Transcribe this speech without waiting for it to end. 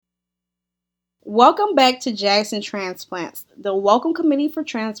Welcome back to Jackson Transplants, the welcome committee for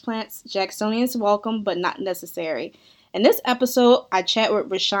transplants. Jacksonians welcome, but not necessary. In this episode, I chat with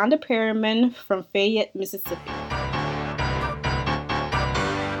Rashonda Perryman from Fayette, Mississippi.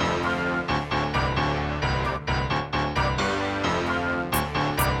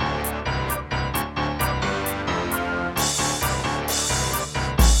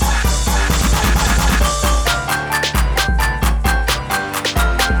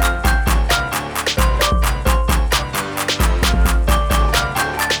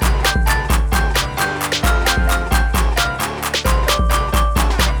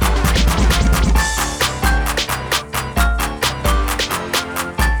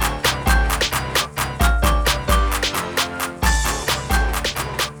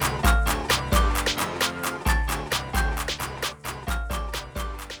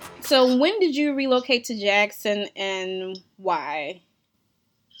 So when did you relocate to Jackson and why?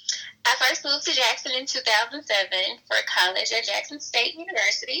 I first moved to Jackson in 2007 for college at Jackson State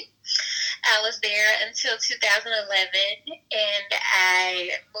University. I was there until 2011, and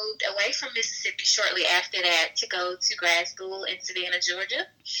I moved away from Mississippi shortly after that to go to grad school in Savannah, Georgia.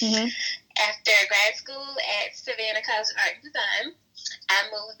 Mm-hmm. After grad school at Savannah College of Art and Design, I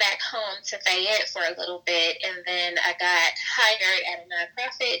moved back home to Fayette for a little bit, and then I got hired at a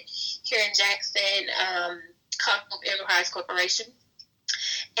nonprofit here in Jackson called Enterprise Corporation.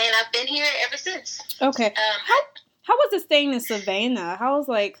 And I've been here ever since. Okay. How was it staying in Savannah? How was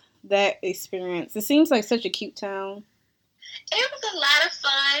that experience? It seems like such a cute town. It was a lot of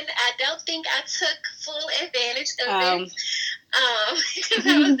fun. I don't think I took full advantage of it. Because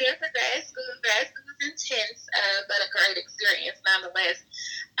I was there for grad school. Grad school was intense, but a great experience nonetheless.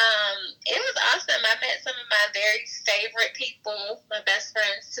 It was awesome. I met some of my very favorite people, my best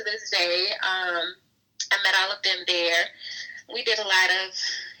friends to this day. I met all of them there. We did a lot of,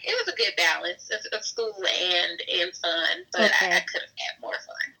 it was a good balance of school and fun, but okay. I could have had more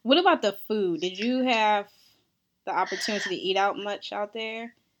fun. What about the food? Did you have the opportunity to eat out much out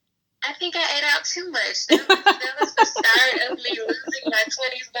there? I think I ate out too much. That was the start of me losing my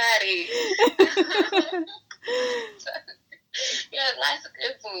 20s body. Yeah, lots of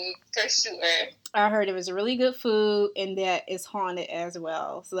good food, for sure. I heard it was really good food and that it's haunted as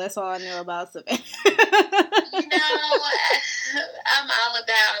well. So that's all I know about Savannah. I'm all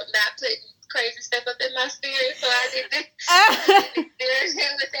about not putting crazy stuff up in my spirit, so I didn't experience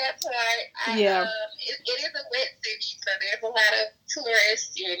it with that part. Yeah. It is a wet city, so there's a lot of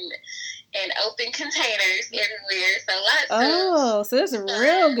tourists and open containers everywhere. So lots of so it's a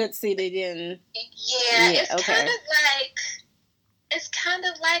real good city then. Yeah, it's kind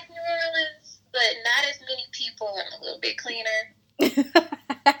of like New Orleans, but not as many people and a little bit cleaner.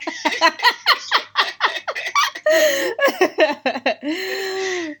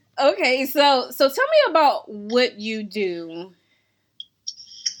 Okay, so tell me about what you do.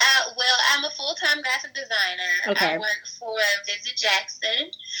 Well, I'm a full-time graphic designer. Okay. I work for Visit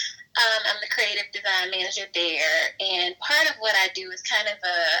Jackson. I'm the creative design manager there, and part of what I do is kind of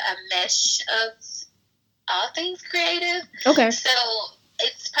a mesh of all things creative. Okay. So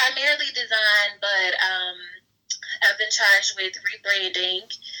it's primarily design, but I've been charged with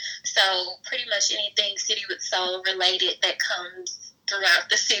rebranding. So pretty much anything City with Soul related that comes throughout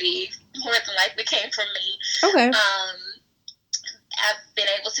the city more than likely came from me. Okay. I've been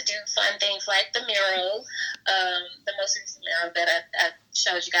able to do fun things like the mural, the most recent mural that I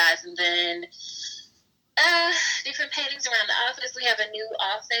showed you guys, and then different paintings around the office. We have a new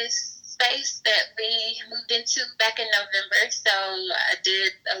office space that we moved into back in November, so I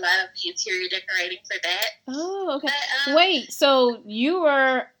did a lot of the interior decorating for that. Oh, okay. But, wait, so you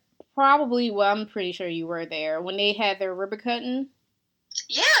were probably, I'm pretty sure you were there when they had their ribbon cutting?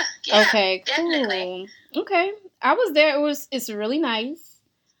 Yeah, okay, definitely. Cool. Okay, I was there. It's really nice.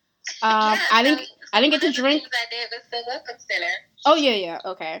 I didn't get to drink. I did was the Welcome Center. Oh yeah.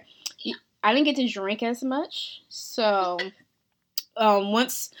 Okay, I didn't get to drink as much. So,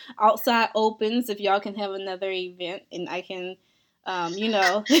 once outside opens, if y'all can have another event, and I can,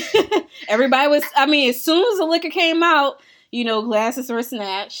 everybody was. I mean, as soon as the liquor came out, glasses were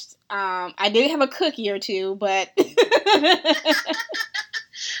snatched. I did have a cookie or two, but.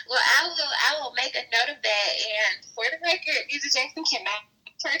 Well, I will make a note of that, and for the record, Visit Jackson cannot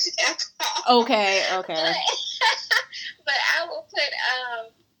purchase alcohol. Okay. But I will put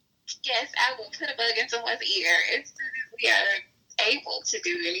a bug in someone's ear as soon as we are able to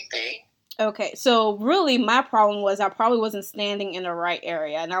do anything. Okay, so really my problem was I probably wasn't standing in the right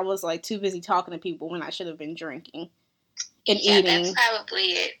area, and I was too busy talking to people when I should have been drinking and eating. That's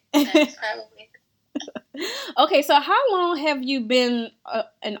probably it. Okay, so how long have you been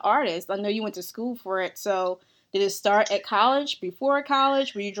an artist? I know you went to school for it. So did it start at college? Before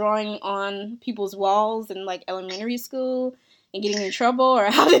college, were you drawing on people's walls in like elementary school and getting in trouble,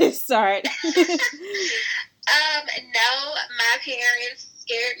 or how did it start? No, my parents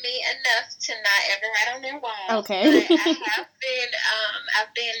scared me enough to not ever write on their walls. Okay. But I have been,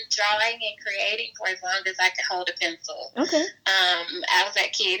 I've been drawing and creating for as long as I could hold a pencil. Okay. I was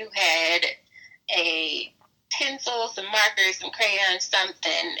that kid who had a pencil, some markers, some crayons,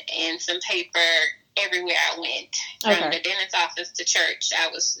 something, and some paper everywhere I went. From the dentist's office to church, I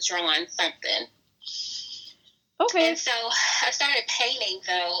was drawing something. Okay. And so I started painting,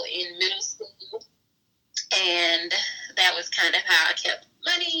 though, in middle school. And that was kind of how I kept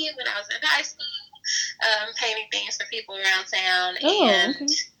money when I was in high school, painting things for people around town. And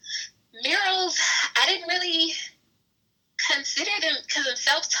murals, I didn't really consider them, because I'm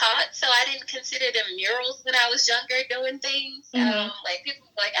self-taught, so I didn't consider them murals when I was younger doing things. Like, people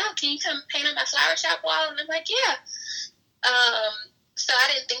were like, oh, can you come paint on my flower shop wall? And I'm like, yeah. So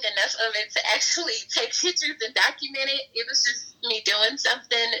I didn't think enough of it to actually take pictures and document it. It was just me doing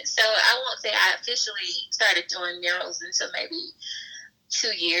something. So I won't say I officially started doing murals until maybe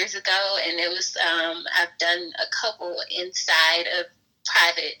 2 years ago. And it was, I've done a couple inside of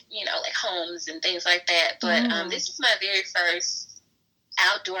private, like homes and things like that. But this is my very first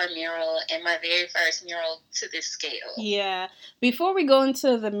outdoor mural and my very first mural to this scale. Yeah. Before we go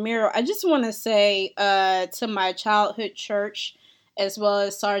into the mural, I just want to say to my childhood church, as well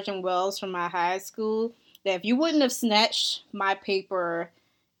as Sergeant Wells from my high school, that if you wouldn't have snatched my paper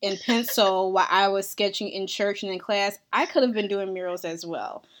and pencil while I was sketching in church and in class, I could have been doing murals as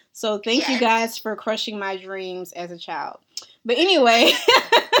well. So thank you guys for crushing my dreams as a child. But anyway,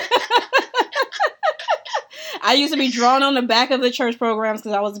 I used to be drawn on the back of the church programs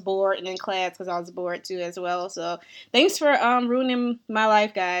because I was bored, and in class because I was bored too as well. So thanks for ruining my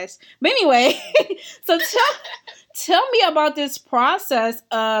life, guys. But anyway, so tell me about this process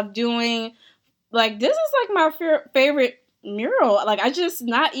of doing, like, this is like my favorite mural. Like, I just,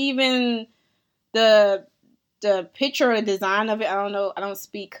 not even the picture or the design of it. I don't know. I don't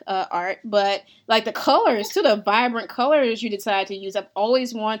speak art, but like the colors, too, the vibrant colors you decide to use. I've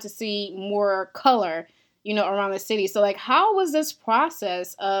always wanted to see more color, around the city. So, like, how was this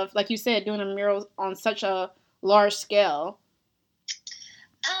process of, like you said, doing a mural on such a large scale?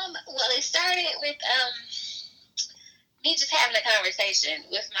 Well, it started with me just having a conversation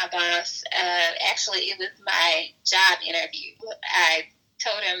with my boss. Actually, it was my job interview. I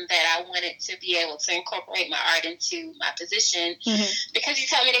told him that I wanted to be able to incorporate my art into my position because he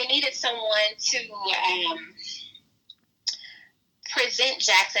told me they needed someone to present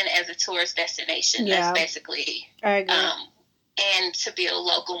Jackson as a tourist destination. Yeah. That's basically, I agree. And to build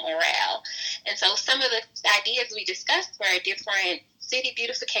local morale. And so some of the ideas we discussed were different city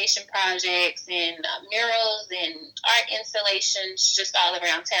beautification projects and murals and art installations just all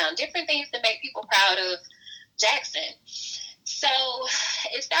around town. Different things to make people proud of Jackson. So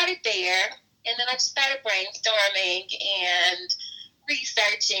it started there, and then I just started brainstorming and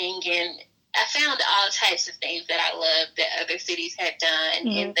researching, and I found all types of things that I loved that other cities had done,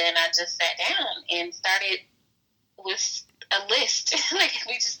 and then I just sat down and started with a list. Like,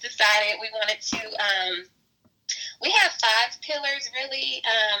 we just decided we wanted to, we have 5 pillars, really,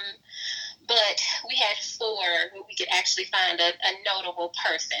 but we had 4 where we could actually find a notable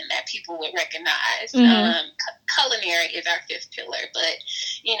person that people would recognize. Culinary is our 5th pillar, but,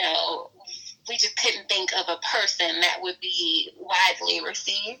 we just couldn't think of a person that would be widely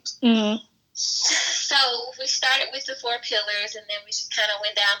received. So we started with the 4 pillars, and then we just kind of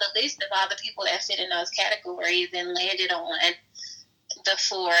went down the list of all the people that fit in those categories and landed on the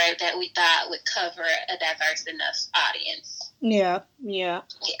 4 that we thought would cover a diverse enough audience. Yeah.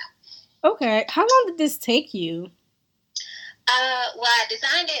 Okay. How long did this take you? Well, I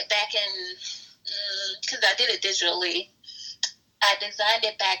designed it back in, because I did it digitally. I designed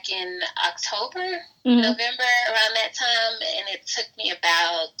it back in October, November, around that time, and it took me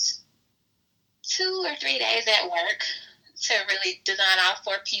about 2 or 3 days at work to really design all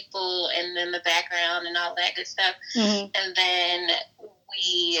 4 people and then the background and all that good stuff. And then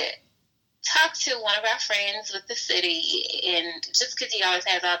we talked to one of our friends with the city, and just because he always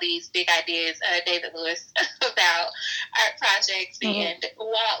has all these big ideas, David Lewis, about art projects, and,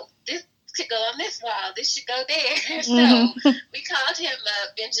 wow, this could go on this wall, this should go there. So we called him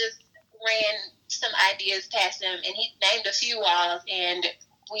up and just ran some ideas past him, and he named a few walls, and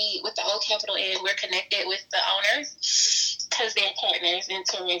we, with the Old Capital Inn, we're connected with the owners because they're partners in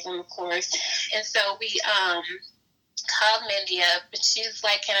tourism, of course. And so we called Mindy up, and she was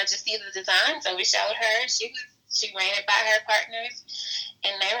like, "Can I just see the design?" So we showed her. She ran it by her partners,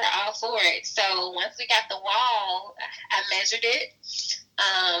 and they were all for it. So once we got the wall, I measured it,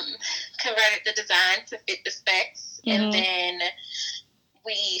 converted the design to fit the specs, and then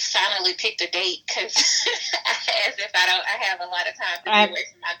we finally picked a date because, as if I have a lot of time to be away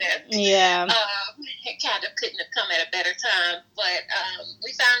from my desk. Yeah. It kind of couldn't have come at a better time, but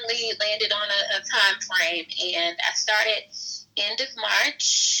we finally landed on a time frame, and I started end of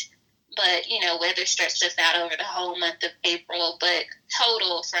March, but weather stretched us out over the whole month of April. But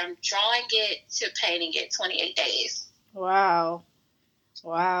total from drawing it to painting it, 28 days. Wow.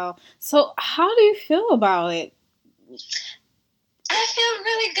 So, how do you feel about it? I feel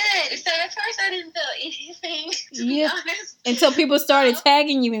really good. So at first I didn't feel anything, to be honest. Until people started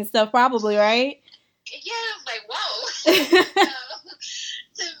tagging you and stuff, probably, right? Yeah, I was like, whoa.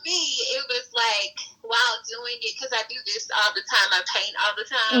 To me, it was like, while doing it, because I do this all the time, I paint all the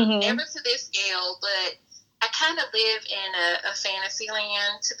time, never to this scale, but I kind of live in a fantasy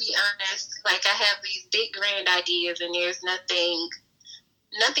land, to be honest. Like, I have these big, grand ideas, and there's nothing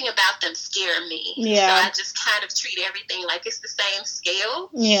about them scare me. Yeah. So I just kind of treat everything like it's the same scale.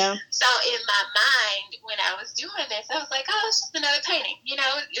 Yeah. So in my mind, when I was doing this, I was like, oh, it's just another painting.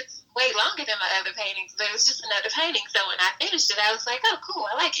 It's way longer than my other paintings, but it was just another painting. So when I finished it, I was like, oh, cool,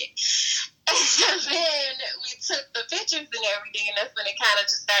 I like it. And then we took the pictures and everything, and that's when it kind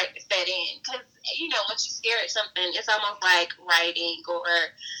of just started to set in. Because, once you stare at something, it's almost like writing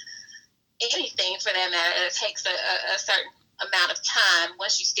or anything for that matter. It takes a certain amount of time.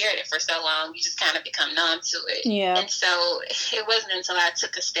 Once you stare at it for so long, you just kind of become numb to it. Yeah. And so it wasn't until I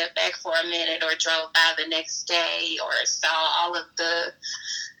took a step back for a minute or drove by the next day or saw all of the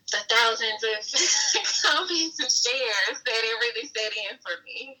thousands of comments and shares that it really set in for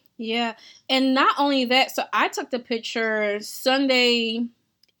me. Yeah. And not only that, so I took the picture Sunday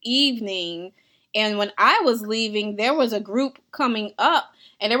evening, and when I was leaving, there was a group coming up.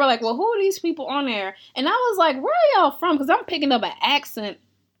 And they were like, well, who are these people on there? And I was like, where are y'all from? Because I'm picking up an accent.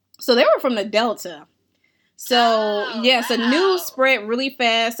 So they were from the Delta. So, yes, the news spread really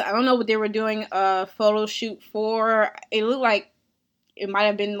fast. I don't know what they were doing a photo shoot for. It looked like it might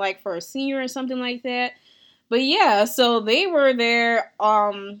have been like for a senior or something like that. But yeah, so they were there.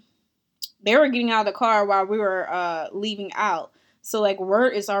 They were getting out of the car while we were leaving out. So, like,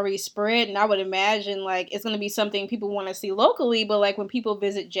 word is already spread, and I would imagine, like, it's going to be something people want to see locally, but, like, when people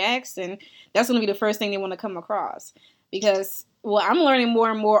visit Jackson, that's going to be the first thing they want to come across. Because what I'm learning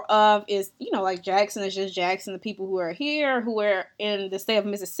more and more of is, like, Jackson is just Jackson, the people who are here, who are in the state of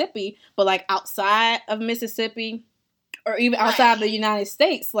Mississippi, but, like, outside of Mississippi, or even outside of the United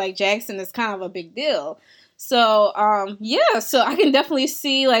States, like, Jackson is kind of a big deal. So, so I can definitely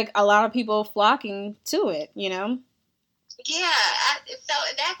see, like, a lot of people flocking to it, Yeah, so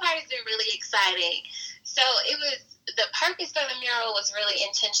that part has been really exciting. So the purpose for the mural was really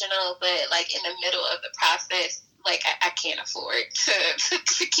intentional, but like in the middle of the process, like I can't afford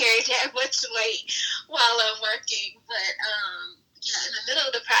to carry that much weight while I'm working. But in the middle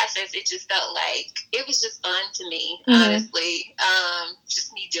of the process, it just felt like it was just fun to me, honestly.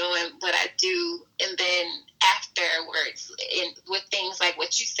 Just me doing what I do, and then afterwards, with things like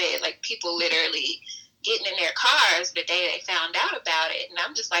what you said, like people literally getting in their cars the day they found out about it. And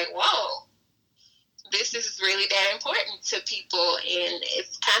I'm just like, whoa, this is really that important to people. And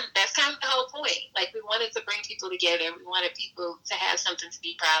that's kind of the whole point. Like, we wanted to bring people together. We wanted people to have something to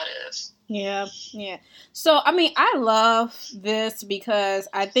be proud of. Yeah. So, I mean, I love this because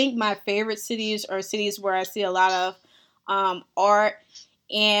I think my favorite cities are cities where I see a lot of art.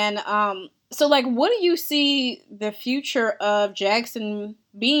 And so, like, what do you see the future of Jackson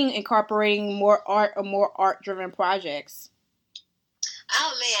being, incorporating more art or more art-driven projects?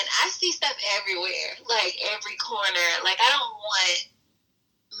 Oh, man, I see stuff everywhere, like every corner. Like, I don't want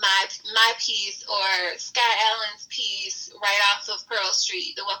my piece or Scott Allen's piece right off of Pearl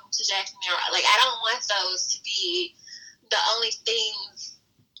Street, the Welcome to Jackson mural. Like, I don't want those to be the only things,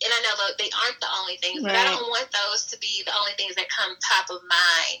 and I know they aren't the only things, but I don't want those to be the only things that come top of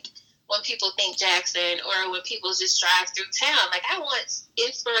mind when people think Jackson or when people just drive through town. Like, I want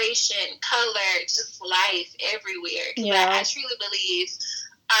inspiration, color, just life everywhere. Because I truly believe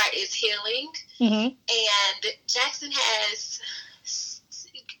art is healing. And Jackson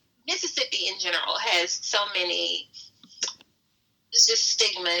Mississippi in general has so many just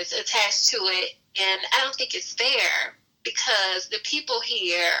stigmas attached to it. And I don't think it's fair because the people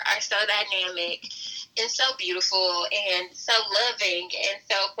here are so dynamic and so beautiful and so loving, and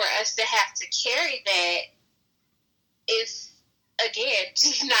so for us to have to carry that is again,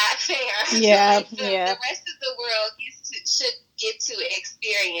 just not fair. Yeah, Like the rest of the world should get to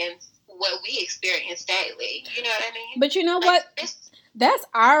experience what we experience daily. You know what I mean? But you know what? That's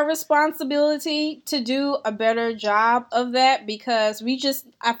our responsibility to do a better job of that, because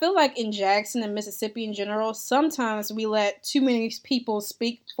I feel like in Jackson and Mississippi in general, sometimes we let too many people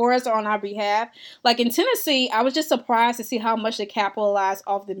speak for us on our behalf. Like in Tennessee, I was just surprised to see how much they capitalize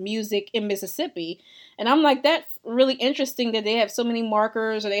off the music in Mississippi. And I'm like, that's really interesting that they have so many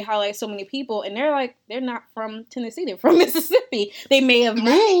markers or they highlight so many people. And they're not from Tennessee. They're from Mississippi. They may have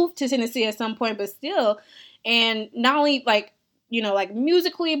moved to Tennessee at some point, but still. And not only like, like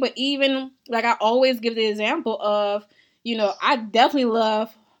musically, but even like I always give the example of, I definitely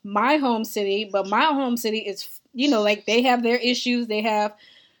love my home city, but my home city is, like they have their issues. They have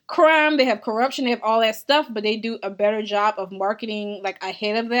crime, they have corruption, they have all that stuff, but they do a better job of marketing like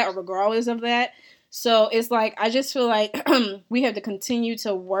ahead of that or regardless of that. So it's like, I just feel like we have to continue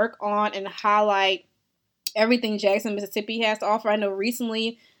to work on and highlight everything Jackson, Mississippi has to offer. I know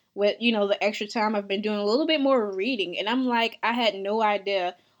recently with, the extra time, I've been doing a little bit more reading, and I'm like, I had no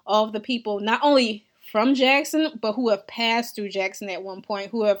idea all of the people, not only from Jackson, but who have passed through Jackson at one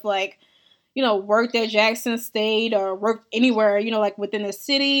point, who have like, worked at Jackson State or worked anywhere, like within the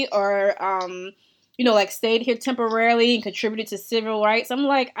city or, like stayed here temporarily and contributed to civil rights. I'm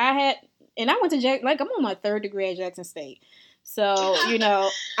like, I went to I'm on my 3rd degree at Jackson State. So,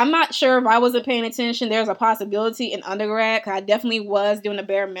 I'm not sure if I wasn't paying attention. There's a possibility in undergrad, because I definitely was doing the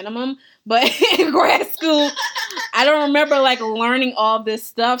bare minimum. But in grad school, I don't remember, like, learning all this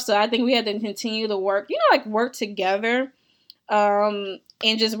stuff. So I think we had to continue to work, work together and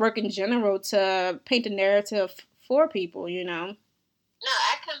just work in general to paint a narrative for people, No,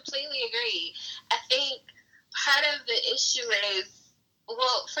 I completely agree. I think part of the issue is,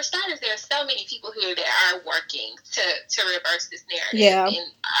 well, for starters, there are so many people here that are working to reverse this narrative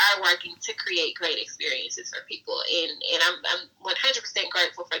and are working to create great experiences for people. And I'm 100%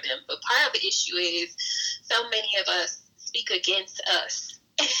 grateful for them. But part of the issue is so many of us speak against us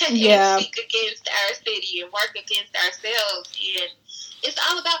and speak against our city and work against ourselves. And it's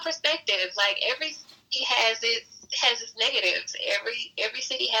all about perspective. Like every city has its negatives. Every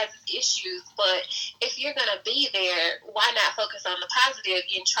city has its issues, but if you're gonna be there, why not focus on the positive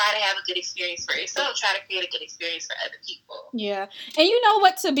and try to have a good experience for yourself, try to create a good experience for other people. Yeah. And you know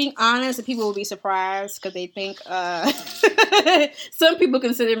what, to be honest, people will be surprised because they think some people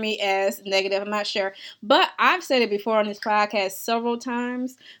consider me as negative. I'm not sure, but I've said it before on this podcast several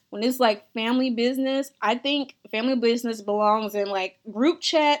times. When it's like family business, I think family business belongs in like group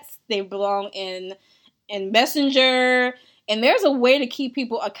chats. They belong in Messenger, and there's a way to keep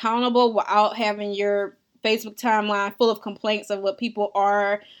people accountable without having your Facebook timeline full of complaints of what people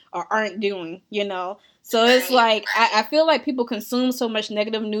are or aren't doing, So it's like, I feel like people consume so much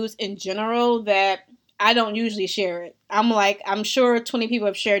negative news in general that I don't usually share it. I'm sure 20 people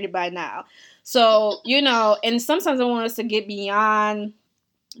have shared it by now. So, and sometimes I want us to get beyond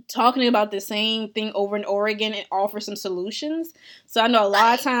talking about the same thing over and over again and offer some solutions. So I know a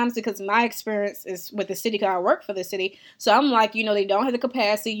lot of times, because my experience is with the city, because I work for the city, so I'm like, they don't have the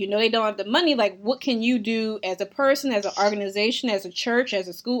capacity, they don't have the money, like what can you do as a person, as an organization, as a church, as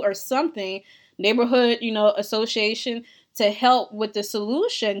a school or something, neighborhood, association, to help with the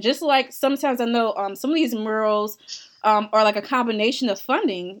solution. Just like sometimes I know some of these murals are like a combination of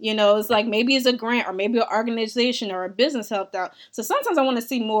funding, it's like maybe it's a grant or maybe an organization or a business helped out. So sometimes I want to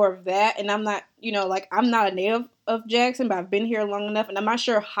see more of that. And I'm not, I'm not a native of Jackson, but I've been here long enough and I'm not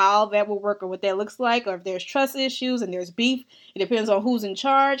sure how that will work or what that looks like, or if there's trust issues and there's beef. It depends on who's in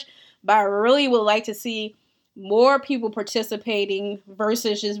charge. But I really would like to see more people participating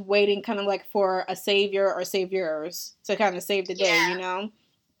versus just waiting kind of like for a savior or saviors to kind of save the day,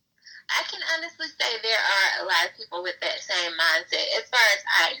 I can honestly say there are a lot of people with that same mindset, as far as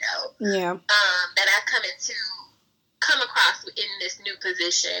I know. Yeah. That I've come across in this new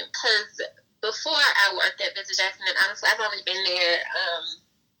position. Because before I worked at Visit Jackson, and honestly, I've only been there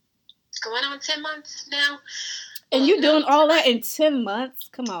going on 10 months now. And you're doing all that in 10 months?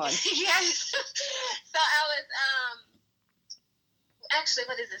 Come on. Yes. So I was, actually,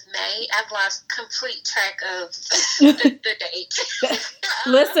 what is this, May? I've lost complete track of the date.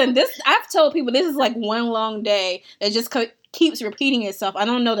 Listen, I've told people this is like one long day that just keeps repeating itself. I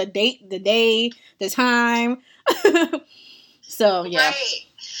don't know the date, the day, the time. So, yeah. Right.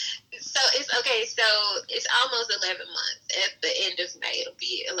 So it's okay. So it's almost 11 months. At the end of May, it'll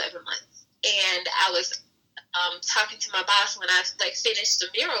be 11 months. And I was talking to my boss when I finished the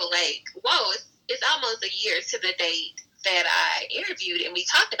mural. Like, whoa, it's almost a year to the date that I interviewed, and we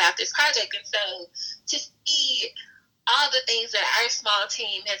talked about this project. And so to see all the things that our small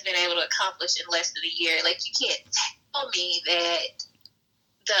team has been able to accomplish in less than a year. Like, you can't tell me that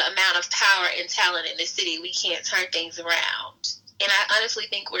the amount of power and talent in this city, we can't turn things around. And I honestly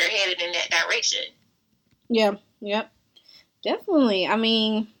think we're headed in that direction. Yeah, yep. Definitely. I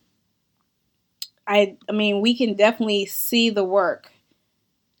mean, we can definitely see the work.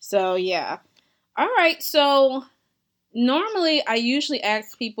 So, yeah. All right. So, normally I usually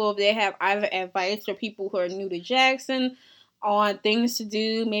ask people if they have either advice for people who are new to Jackson on things to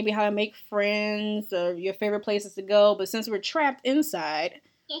do, maybe how to make friends or your favorite places to go. But since we're trapped inside,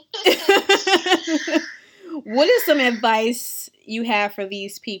 what is some advice you have for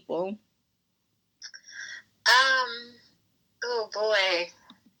these people? Oh boy.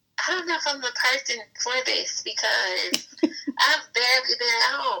 I don't know if I'm the person for this because I've barely been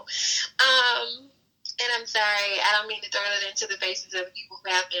at home. And I'm sorry, I don't mean to throw it into the faces of people who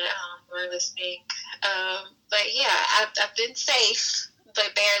have been at home or listening. But yeah, I've been safe,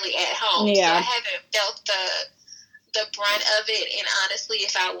 but barely at home. Yeah. So I haven't felt the brunt of it. And honestly,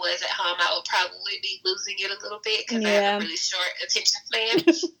 if I was at home, I would probably be losing it a little bit because I have a really short attention span.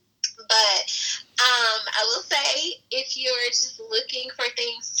 But I will say, if you're just looking for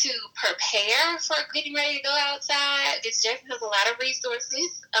things to prepare for getting ready to go outside, this Jackson has a lot of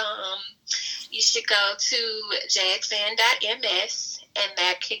resources. You should go to jxn.ms, and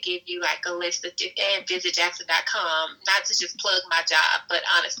that could give you like a list of and visit jackson.com. Not to just plug my job, but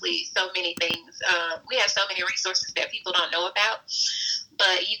honestly, so many things. We have so many resources that people don't know about.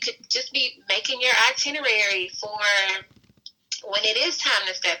 But you could just be making your itinerary for when it is time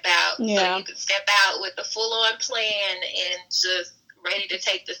to step out. So you can step out with a full-on plan and just ready to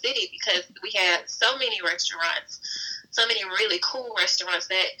take the city, because we have so many restaurants, so many really cool restaurants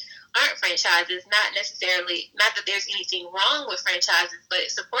that aren't franchises. Not that there's anything wrong with franchises, but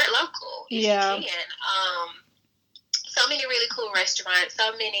support local if you can. So many really cool restaurants,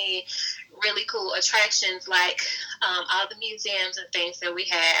 so many really cool attractions, like all the museums and things that we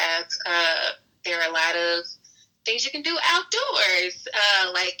have. There are a lot of things you can do outdoors.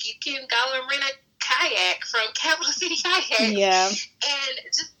 Like, you can go and rent a kayak from Capital City Kayak. Yeah. And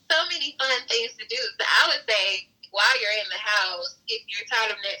just so many fun things to do. So I would say, while you're in the house, if you're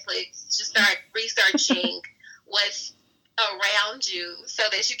tired of Netflix, just start researching what's around you so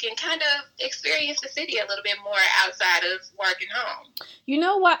that you can kind of experience the city a little bit more outside of work and home. You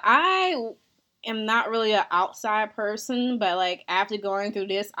know what? I am not really an outside person, but like after going through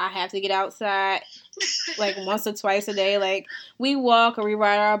this, I have to get outside like once or twice a day. Like, we walk or we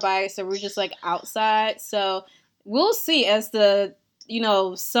ride our bikes, so we're just like outside. So we'll see as the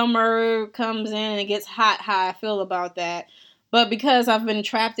summer comes in and it gets hot how I feel about that. But because I've been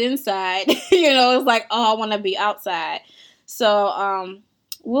trapped inside, it's like, oh, I want to be outside. So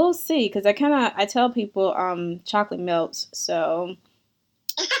we'll see, because I tell people chocolate melts. So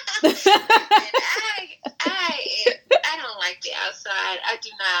I don't like the outside. I do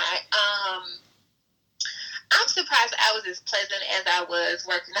not. I'm surprised I was as pleasant as I was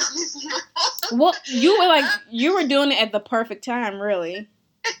working on this new house. Well, you were doing it at the perfect time, really.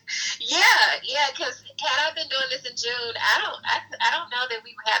 Yeah, because had I been doing this in June, I don't know that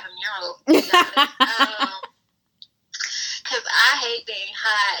we would have a mural. Because I hate being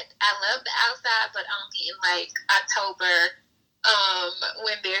hot. I love the outside, but only in like October,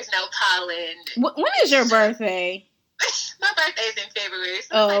 when there's no pollen. When is your birthday? My birthday's in February, so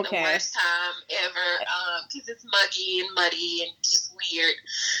it's like the worst time ever, because it's muggy and muddy and just weird.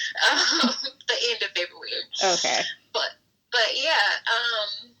 The end of February. Okay. But yeah,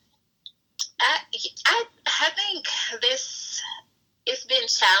 I think it's been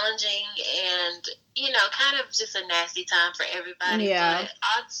challenging and, kind of just a nasty time for everybody. Yeah. But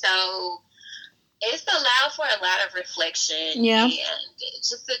also, it's allowed for a lot of reflection. Yeah. And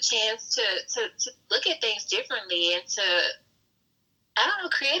just a chance to look at things differently and to,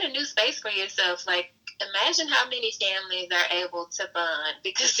 create a new space for yourself. Like, imagine how many families are able to bond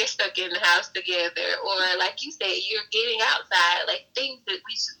because they're stuck in the house together. Or, like you said, you're getting outside, like things that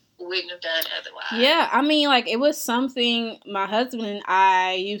we just wouldn't have done otherwise. Yeah, it was something my husband and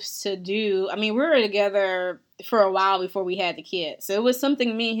I used to do. We were together for a while before we had the kids. So it was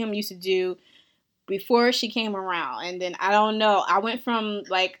something me and him used to do before she came around. And then, I don't know, I went from,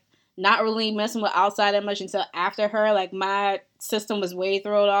 like, not really messing with outside that much until after her. Like, my system was way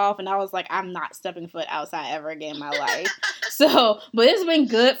thrown off, and I was like, I'm not stepping foot outside ever again in my life. But it's been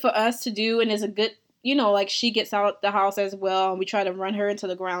good for us to do, and it's a good, like, she gets out the house as well, and we try to run her into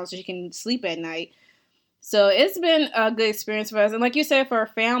the ground so she can sleep at night. So it's been a good experience for us. And like you said, for our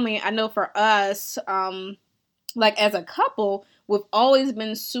family, I know for us, like as a couple, we've always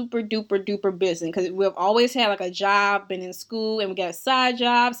been super duper duper busy because we've always had like a job, been in school, and we got side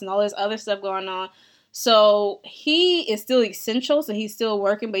jobs and all this other stuff going on. So he is still essential, so he's still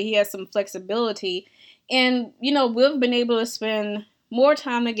working, but he has some flexibility. And, you know, we've been able to spend more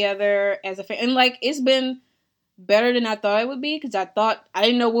time together as a family. And, like, it's been better than I thought it would be because I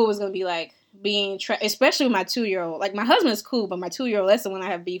didn't know what it was going to be like being, especially with my 2-year-old. Like, my husband's cool, but my 2-year-old, that's the one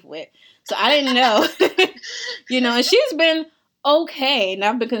I have beef with. So I didn't know, you know, and she's been okay. And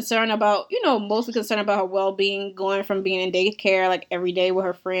I've been concerned about, you know, mostly concerned about her well-being, going from being in daycare, like, every day with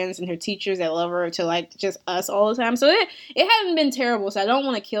her friends and her teachers that love her to, like, just us all the time. So it hasn't been terrible. So I don't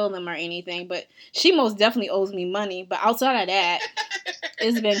want to kill them or anything, but she most definitely owes me money. But outside of that,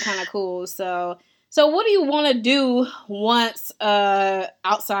 it's been kind of cool. So what do you want to do once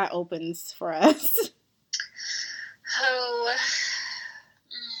outside opens for us? Oh,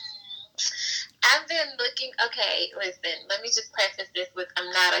 I've been looking. Okay, listen. Let me just preface this with: I'm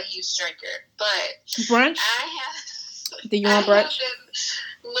not a huge drinker, but brunch. Do you want brunch? I have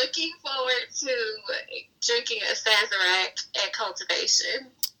been looking forward to drinking a Sazerac at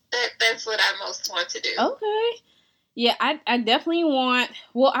Cultivation. That's what I most want to do. Okay. Yeah, I definitely want.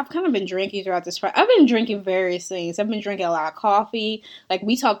 Well, I've kind of been drinking throughout this. I've been drinking various things. I've been drinking a lot of coffee. Like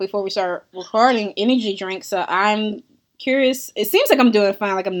we talked before we started recording, energy drinks. So I'm curious. It seems like I'm doing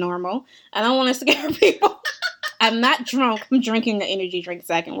fine, like I'm normal. I don't want to scare people. I'm not drunk. I'm drinking the energy drink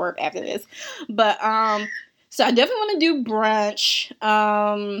so I can work after this. But so I definitely want to do brunch.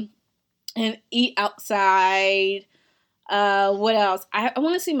 And eat outside. What else? I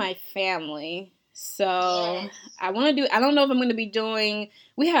want to see my family. So yes. I don't know if I'm going to be doing,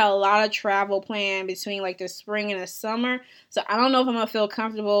 we had a lot of travel planned between like the spring and the summer. So I don't know if I'm going to feel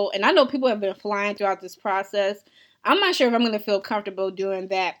comfortable. And I know people have been flying throughout this process. I'm not sure if I'm going to feel comfortable doing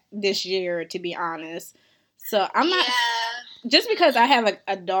that this year, to be honest. So I'm not, just because I have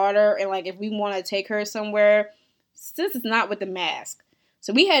a daughter and like if we want to take her somewhere, since it's not with the mask.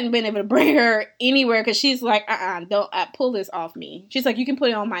 So we hadn't been able to bring her anywhere because she's like, don't pull this off me. She's like, you can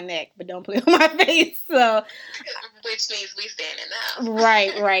put it on my neck, but don't put it on my face. So, which means we stand in the house.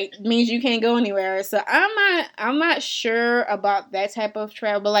 Right. Means you can't go anywhere. So I'm not sure about that type of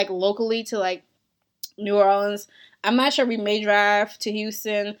travel, but like locally to like New Orleans, I'm not sure. We may drive to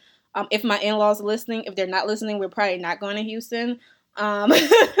Houston. If my in-laws are listening, if they're not listening, we're probably not going to Houston. And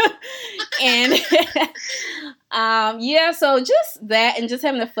yeah, so just that and just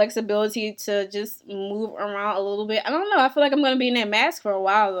having the flexibility to just move around a little bit. I don't know. I feel like I'm going to be in that mask for a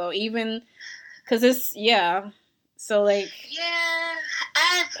while though, even because it's, yeah. So like. Yeah,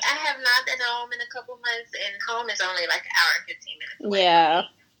 I have not been home in a couple months and home is only like an hour and 15 minutes away. Yeah.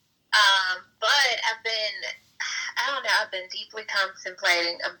 But I've been deeply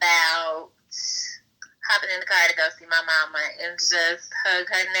contemplating about hopping in the car to go see my mama and just hug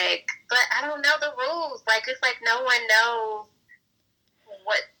her neck. But I don't know the rules. Like, it's like no one knows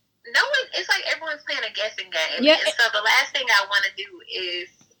it's like everyone's playing a guessing game. Yeah. And so the last thing I want to do is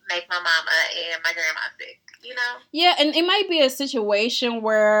make my mama and my grandma sick, you know? Yeah, and it might be a situation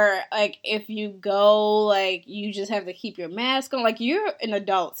where, like, if you go, like, you just have to keep your mask on. Like, you're an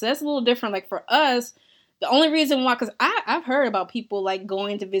adult, so that's a little different. Like, for us, the only reason why, because I've heard about people, like,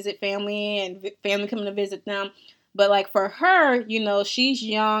 going to visit family and family coming to visit them. But, like, for her, you know, she's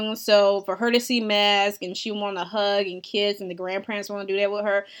young. So, for her to see mask and she want to hug and kiss and the grandparents want to do that with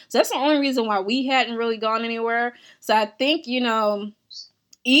her. So, that's the only reason why we hadn't really gone anywhere. So, I think, you know,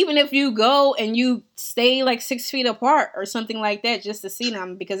 even if you go and you stay, like, 6 feet apart or something like that just to see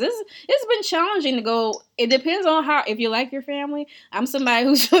them. Because it's been challenging to go. It depends on if you like your family. I'm somebody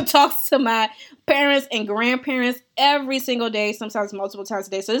who talks to my parents and grandparents every single day, sometimes multiple times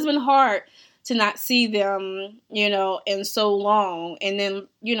a day. So, it's been hard to not see them, you know, in so long. And then,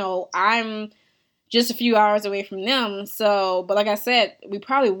 you know, I'm just a few hours away from them. So, but like I said, we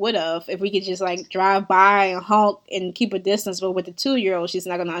probably would have if we could just like drive by and honk and keep a distance. But with the 2-year-old, she's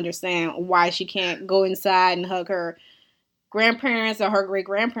not going to understand why she can't go inside and hug her grandparents or her great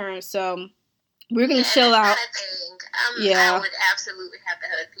grandparents. So we're going to chill out. I would absolutely have to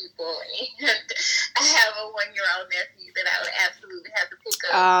hug people. And I have a 1-year-old nephew that I would absolutely have to pick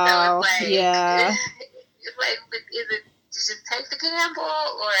up. Oh, so it's like, yeah. It's like, is it just take the gamble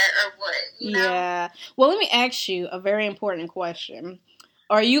or what? You know? Yeah. Well, let me ask you a very important question.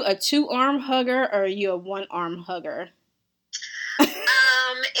 Are you a 2-arm hugger or are you a 1-arm hugger? It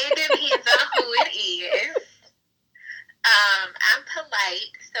depends on who it is. I'm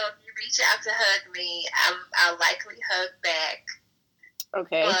polite, so if you reach out to hug me, I'll likely hug back.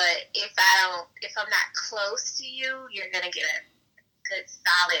 Okay. But if I'm not close to you, you're gonna get a good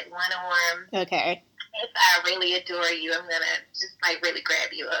solid 1 arm. Okay. If I really adore you, I'm gonna just like really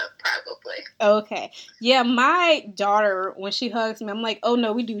grab you up, probably. Okay. Yeah, my daughter, when she hugs me, I'm like, oh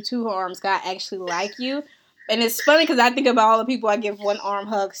no, we do 2 arms. God actually like you. And it's funny because I think about all the people I give 1 arm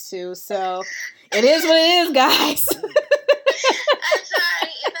hugs to. So it is what it is, guys. I'm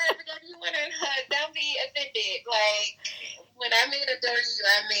sorry if I ever give you one hug. Don't be offended. Like, when I mean adore you,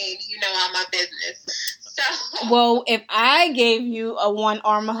 I mean, you know, all my business. So. Well, if I gave you a 1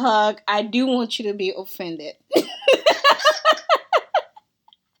 arm hug, I do want you to be offended. Apply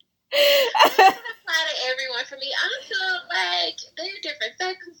to everyone. For me, I feel like there are different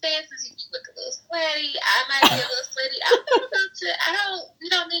circumstances. You look a little sweaty. I might be a little sweaty. We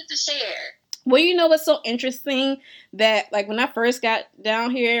don't need to share. Well, you know what's so interesting? That, like, when I first got down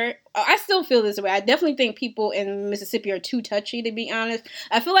here, I still feel this way. I definitely think people in Mississippi are too touchy, to be honest.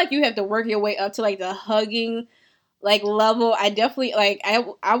 I feel like you have to work your way up to, like, the hugging, like, level. I definitely, like,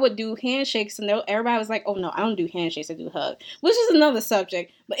 I would do handshakes, and everybody was like, oh, no, I don't do handshakes, I do hugs, which is another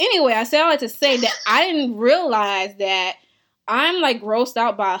subject. But anyway, I say all that to say that I didn't realize that I'm, like, grossed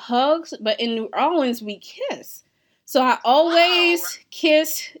out by hugs, but in New Orleans, we kiss. So I always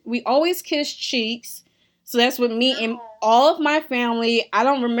we always kiss cheeks. So that's with me and all of my family. I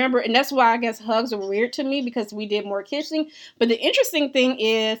don't remember, and that's why I guess hugs are weird to me, because we did more kissing. But the interesting thing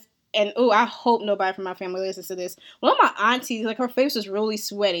is, and I hope nobody from my family listens to this, one of my aunties, like, her face was really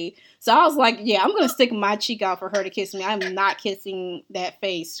sweaty. So I was like, yeah, I'm going to stick my cheek out for her to kiss me. I'm not kissing that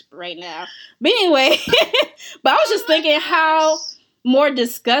face right now. But anyway, but I was just thinking how more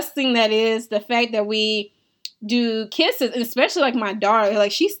disgusting that is, the fact that we do kisses, and especially like my daughter,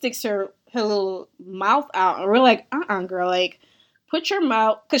 like, she sticks her little mouth out, and we're like, girl, like, put your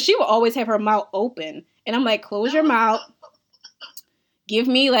mouth, because she will always have her mouth open, and I'm like, close your mouth,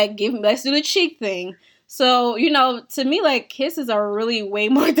 let's do the cheek thing. So, you know, to me, like, kisses are really way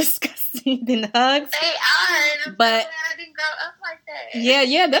more disgusting than hugs. They are, but I didn't grow up like that.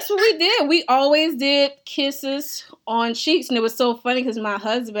 Yeah, that's what we did. We always did kisses on cheeks, and it was so funny because my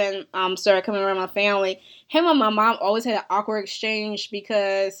husband started coming around my family. Him and my mom always had an awkward exchange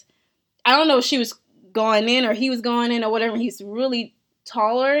because I don't know if she was going in or he was going in or whatever. He's really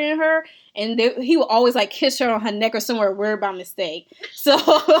taller than her, and he would always like kiss her on her neck or somewhere weird by mistake. So,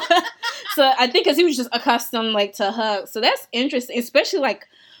 so I think because he was just accustomed like to hugs. So that's interesting, especially like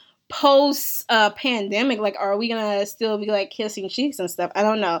post pandemic. Like, are we gonna still be like kissing cheeks and stuff? I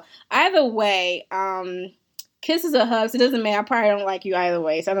don't know. Either way, kisses or hugs, it doesn't matter. I probably don't like you either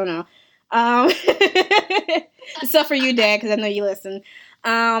way, so I don't know. Except for you, Dad, because I know you listen.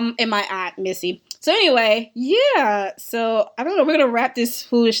 And my aunt, Missy. So anyway, yeah. So I don't know. We're gonna wrap this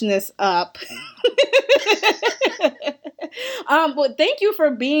foolishness up. But thank you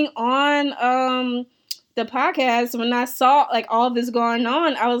for being on the podcast. When I saw like all this going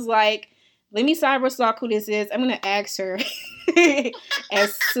on, I was like, let me cyberstalk who this is. I'm gonna ask her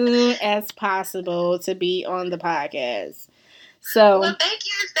as soon as possible to be on the podcast. So, well, thank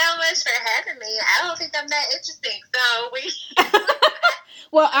you so much for having me. I don't think I'm that interesting, so we.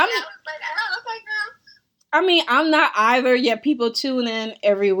 Well, I mean, I'm not either. Yet people tune in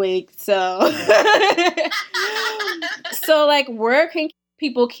every week, so. So, like, where can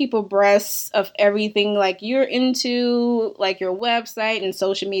people keep abreast of everything like you're into, like your website and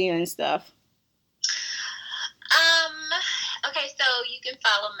social media and stuff? Okay, so you can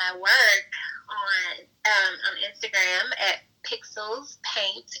follow my work on Instagram at Pixels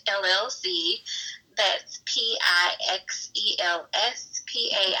Paint LLC. That's PIXELS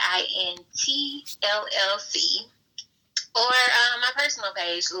PAINT LLC. Or my personal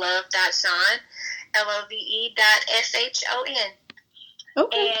page, love.Shawn, LOVE.SHON.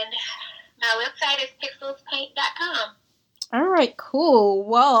 Okay. And my website is pixelspaint.com. All right, cool.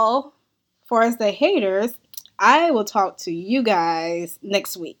 Well, for us the haters, I will talk to you guys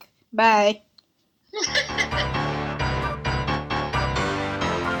next week. Bye.